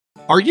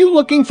Are you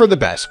looking for the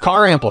best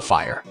car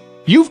amplifier?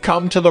 You've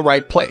come to the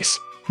right place.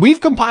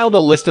 We've compiled a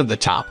list of the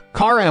top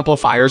car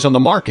amplifiers on the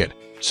market,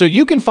 so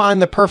you can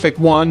find the perfect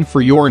one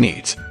for your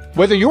needs.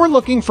 Whether you're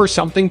looking for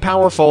something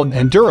powerful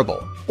and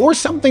durable, or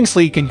something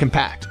sleek and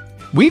compact,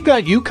 we've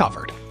got you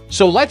covered.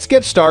 So let's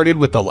get started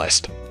with the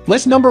list.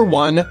 List number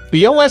 1,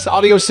 BOS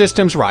Audio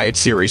Systems Riot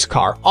Series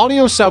Car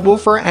Audio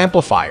Subwoofer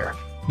Amplifier.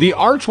 The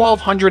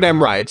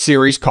R1200M Riot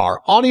Series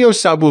Car Audio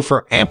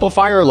Subwoofer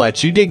Amplifier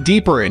lets you dig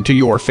deeper into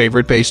your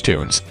favorite bass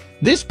tunes.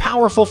 This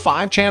powerful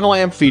 5-channel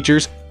amp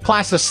features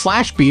Class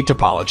A/B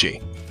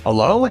topology, a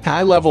low and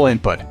high-level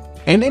input,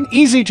 and an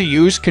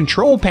easy-to-use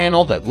control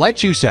panel that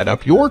lets you set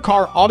up your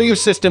car audio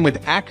system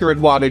with accurate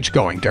wattage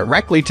going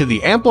directly to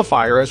the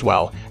amplifier, as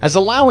well as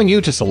allowing you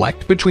to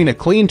select between a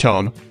clean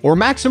tone or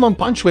maximum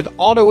punch with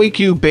Auto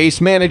EQ bass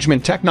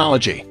management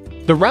technology.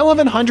 The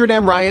relevant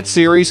 100M Riot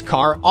Series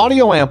Car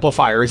Audio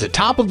Amplifier is a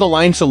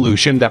top-of-the-line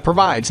solution that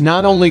provides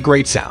not only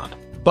great sound,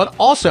 but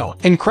also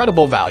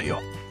incredible value.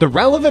 The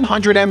relevant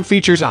 100M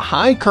features a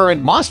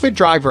high-current MOSFET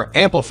driver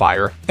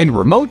amplifier and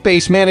remote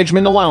bass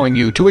management, allowing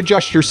you to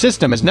adjust your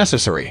system as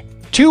necessary.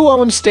 2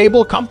 ohms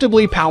stable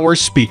comfortably powers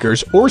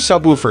speakers or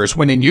subwoofers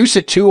when in use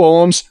at 2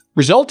 ohms,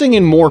 resulting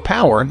in more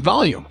power and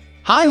volume.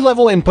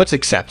 High-level inputs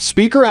accept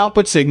speaker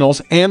output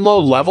signals, and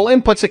low-level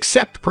inputs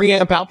accept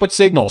preamp output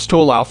signals to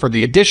allow for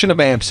the addition of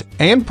amps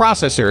and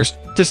processors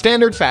to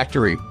standard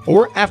factory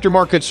or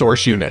aftermarket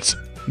source units.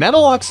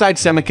 Metal oxide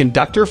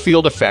semiconductor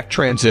field effect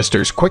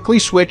transistors quickly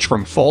switch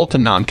from full to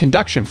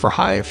non-conduction for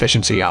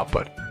high-efficiency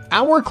output.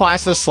 Our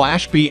Class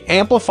A/B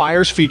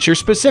amplifiers feature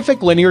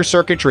specific linear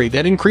circuitry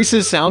that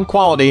increases sound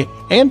quality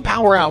and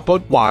power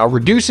output while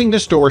reducing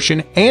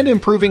distortion and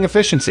improving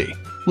efficiency.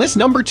 List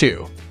number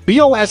 2,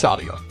 BOS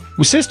Audio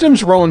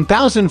Systems RON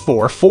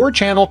 1004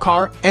 4-channel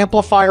Car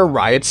Amplifier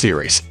Riot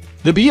Series.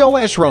 The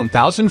BOS RON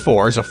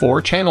 1004 is a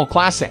 4-channel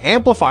Class A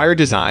amplifier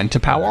designed to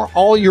power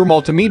all your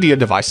multimedia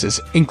devices,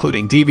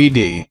 including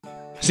DVD,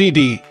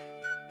 CD,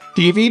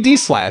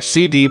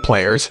 DVD/CD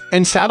players,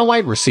 and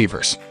satellite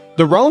receivers.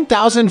 The RON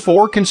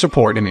 1004 can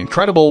support an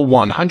incredible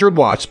 100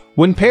 watts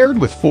when paired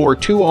with 4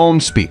 2-ohm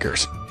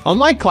speakers.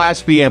 Unlike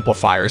Class B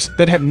amplifiers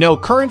that have no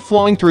current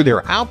flowing through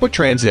their output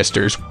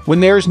transistors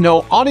when there is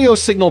no audio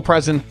signal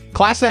present,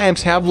 Class A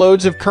amps have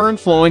loads of current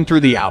flowing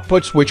through the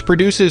outputs, which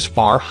produces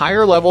far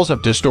higher levels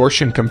of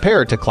distortion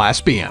compared to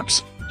Class B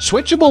amps.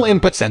 Switchable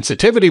input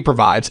sensitivity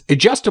provides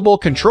adjustable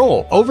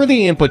control over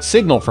the input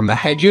signal from the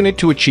head unit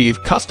to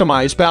achieve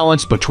customized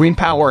balance between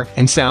power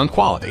and sound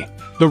quality.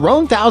 The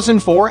RON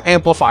 1004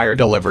 amplifier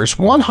delivers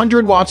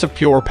 100 watts of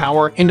pure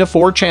power into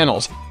 4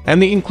 channels,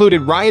 and the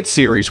included Riot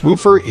Series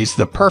woofer is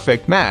the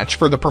perfect match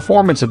for the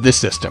performance of this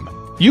system.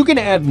 You can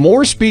add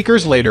more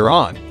speakers later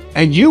on,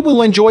 and you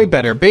will enjoy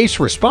better bass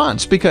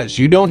response because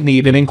you don't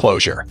need an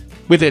enclosure.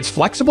 With its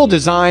flexible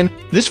design,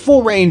 this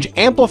full-range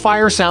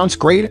amplifier sounds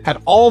great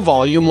at all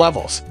volume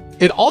levels.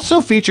 It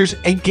also features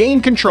a gain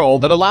control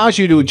that allows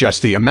you to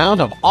adjust the amount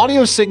of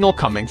audio signal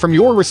coming from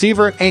your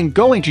receiver and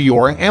going to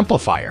your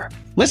amplifier.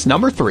 List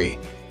number 3,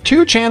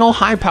 2-channel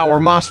high-power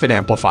MOSFET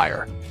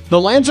amplifier. The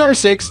Lanzar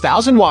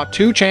 6000-watt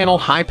 2-channel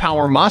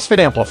high-power MOSFET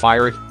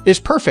amplifier is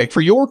perfect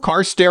for your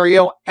car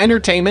stereo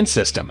entertainment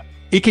system.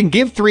 It can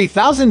give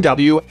 3000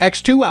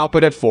 W/2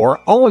 output at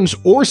 4 ohms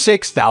or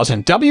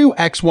 6000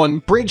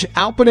 W/1 bridge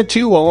output at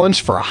 2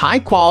 ohms for a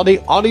high-quality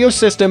audio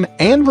system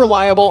and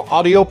reliable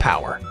audio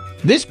power.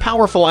 This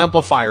powerful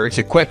amplifier is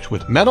equipped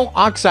with metal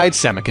oxide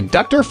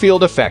semiconductor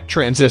field effect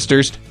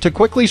transistors to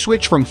quickly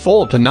switch from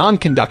full to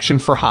non-conduction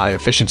for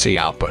high-efficiency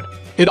output.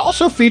 It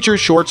also features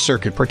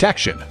short-circuit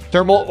protection,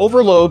 thermal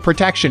overload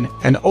protection,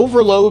 and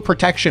overload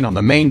protection on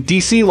the main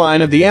DC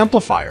line of the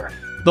amplifier.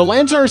 The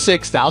Lanzar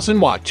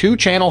 6000-watt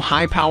 2-channel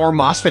high-power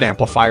MOSFET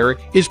amplifier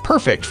is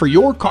perfect for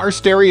your car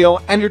stereo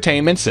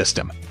entertainment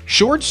system.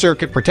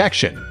 Short-circuit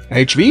protection,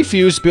 HV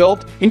fuse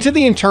built into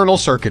the internal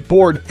circuit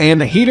board, and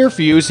the heater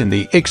fuse in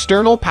the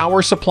external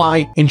power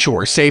supply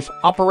ensure safe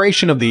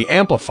operation of the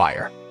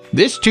amplifier.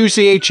 This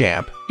 2CH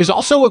amp is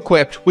also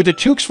equipped with a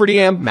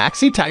 2x40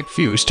 maxi-type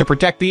fuse to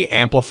protect the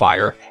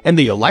amplifier and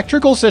the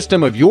electrical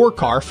system of your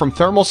car from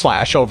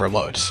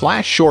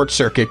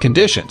thermal/overload/short-circuit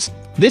conditions.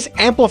 This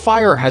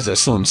amplifier has a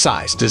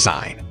slim-sized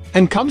design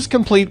and comes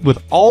complete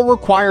with all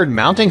required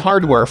mounting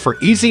hardware for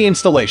easy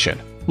installation.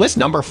 List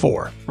number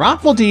 4,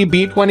 Rockville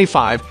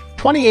DB25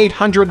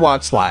 2800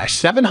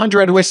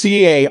 watt/700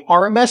 WCA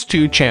RMS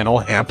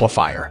 2-channel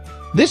amplifier.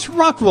 This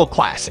Rockville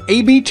Class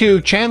AB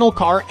 2-channel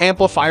car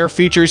amplifier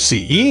features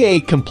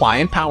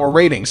CEA-compliant power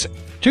ratings: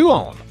 2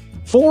 ohm,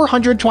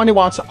 420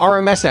 watts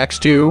RMS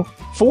X2,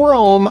 4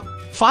 ohm,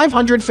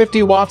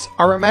 550 watts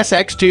RMS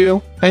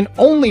X2, and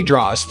only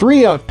draws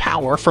 3 of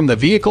power from the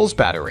vehicle's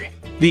battery.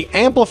 The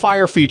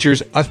amplifier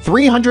features a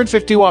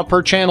 350 watt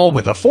per channel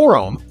with a 4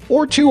 ohm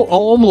or 2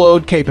 ohm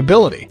load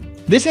capability.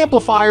 This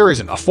amplifier is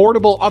an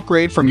affordable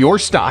upgrade from your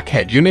stock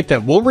head unit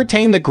that will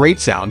retain the great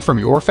sound from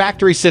your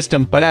factory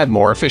system but add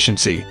more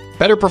efficiency,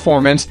 better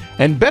performance,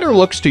 and better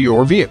looks to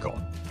your vehicle.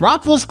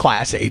 Rockville's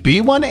Class A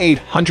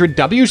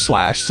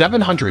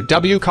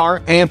B1800W/700W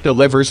car amp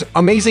delivers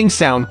amazing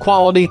sound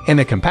quality in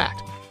a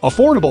compact,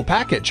 affordable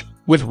package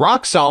with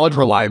rock-solid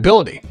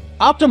reliability,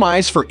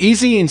 optimized for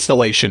easy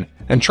installation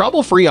and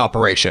trouble-free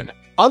operation.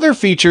 Other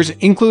features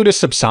include a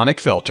subsonic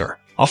filter,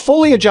 a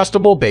fully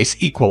adjustable bass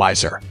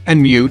equalizer,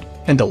 and mute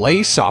and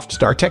delay soft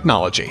start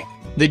technology.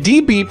 The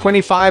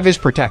DB25 is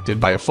protected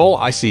by a full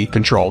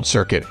IC-controlled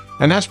circuit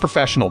and has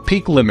professional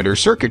peak limiter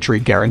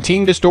circuitry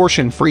guaranteeing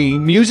distortion-free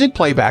music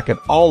playback at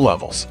all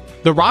levels.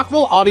 The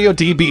Rockville Audio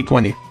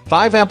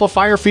DB25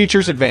 amplifier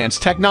features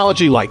advanced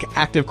technology like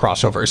active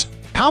crossovers,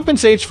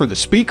 compensates for the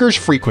speaker's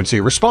frequency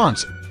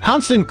response,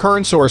 constant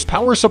current source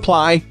power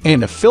supply,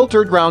 and a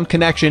filtered ground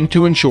connection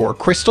to ensure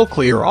crystal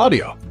clear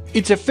audio.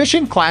 Its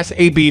efficient Class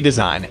AB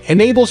design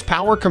enables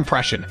power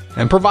compression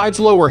and provides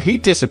lower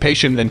heat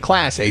dissipation than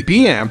Class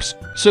AB amps,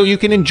 so you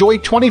can enjoy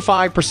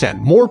 25%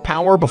 more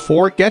power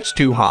before it gets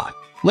too hot.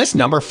 List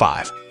number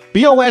 5.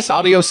 BOS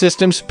Audio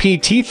Systems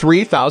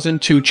PT3000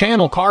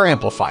 2-channel car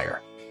amplifier.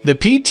 The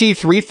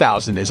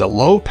PT3000 is a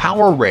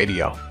low-power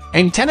radio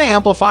antenna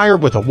amplifier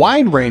with a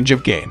wide range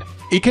of gain.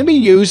 It can be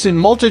used in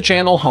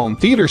multi-channel home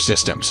theater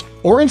systems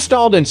or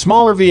installed in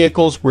smaller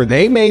vehicles where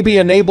they may be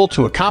unable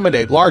to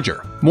accommodate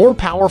larger, more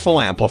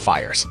powerful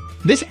amplifiers.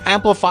 This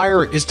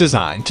amplifier is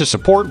designed to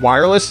support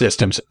wireless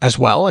systems as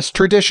well as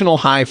traditional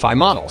hi-fi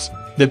models.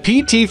 The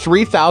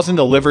PT3000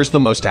 delivers the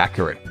most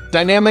accurate,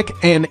 dynamic,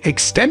 and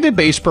extended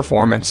bass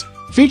performance,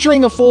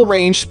 featuring a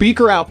full-range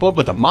speaker output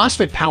with a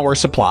MOSFET power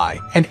supply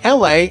and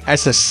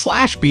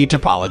LASS/B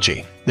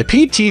topology. The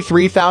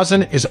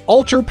PT3000 is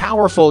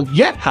ultra-powerful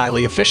yet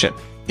highly efficient.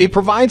 It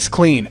provides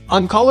clean,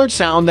 uncolored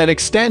sound that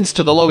extends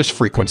to the lowest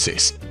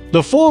frequencies.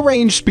 The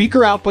full-range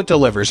speaker output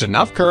delivers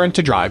enough current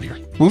to drive your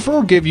woofer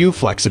or give you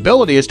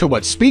flexibility as to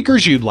what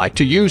speakers you'd like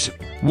to use.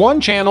 1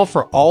 channel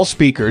for all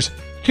speakers,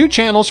 2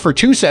 channels for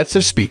 2 sets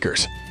of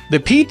speakers. The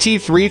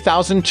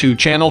PT3000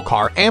 2-channel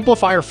car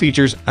amplifier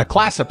features a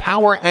class of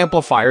power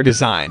amplifier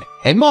design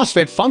and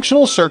MOSFET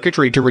functional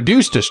circuitry to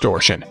reduce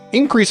distortion,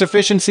 increase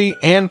efficiency,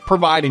 and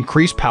provide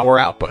increased power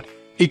output.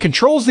 It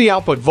controls the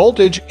output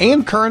voltage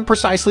and current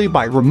precisely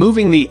by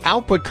removing the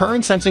output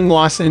current sensing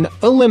loss and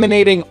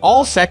eliminating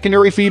all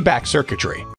secondary feedback circuitry.